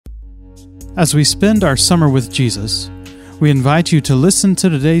As we spend our summer with Jesus, we invite you to listen to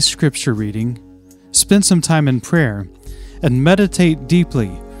today's scripture reading, spend some time in prayer, and meditate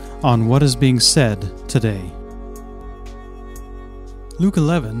deeply on what is being said today. Luke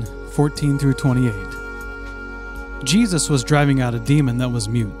 11:14 through 28. Jesus was driving out a demon that was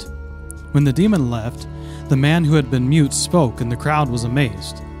mute. When the demon left, the man who had been mute spoke, and the crowd was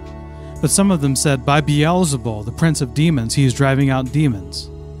amazed. But some of them said, "By Beelzebul, the prince of demons, he is driving out demons."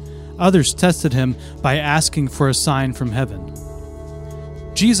 Others tested him by asking for a sign from heaven.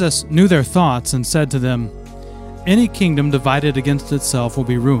 Jesus knew their thoughts and said to them, "Any kingdom divided against itself will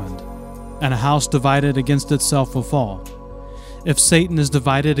be ruined, and a house divided against itself will fall. If Satan is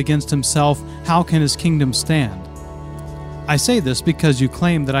divided against himself, how can his kingdom stand? I say this because you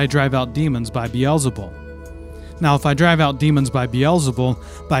claim that I drive out demons by Beelzebul. Now if I drive out demons by Beelzebul,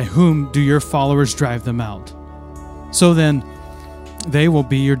 by whom do your followers drive them out? So then, they will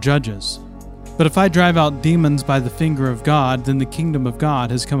be your judges. But if I drive out demons by the finger of God, then the kingdom of God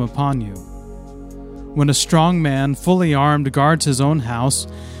has come upon you. When a strong man, fully armed, guards his own house,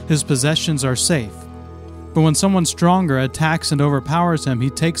 his possessions are safe. But when someone stronger attacks and overpowers him, he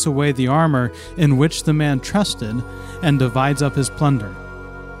takes away the armor in which the man trusted and divides up his plunder.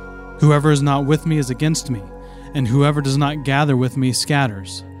 Whoever is not with me is against me, and whoever does not gather with me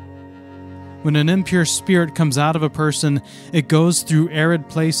scatters. When an impure spirit comes out of a person, it goes through arid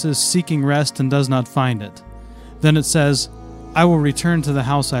places seeking rest and does not find it. Then it says, 'I will return to the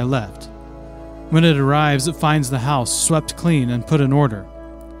house I left.' When it arrives, it finds the house swept clean and put in order.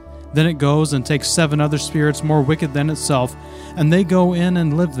 Then it goes and takes 7 other spirits more wicked than itself, and they go in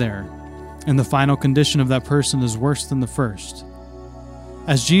and live there. And the final condition of that person is worse than the first."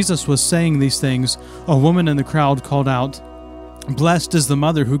 As Jesus was saying these things, a woman in the crowd called out, "Blessed is the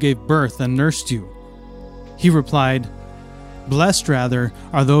mother who gave birth and nursed you." He replied, "Blessed rather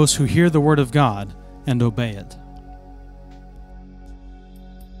are those who hear the word of God and obey it."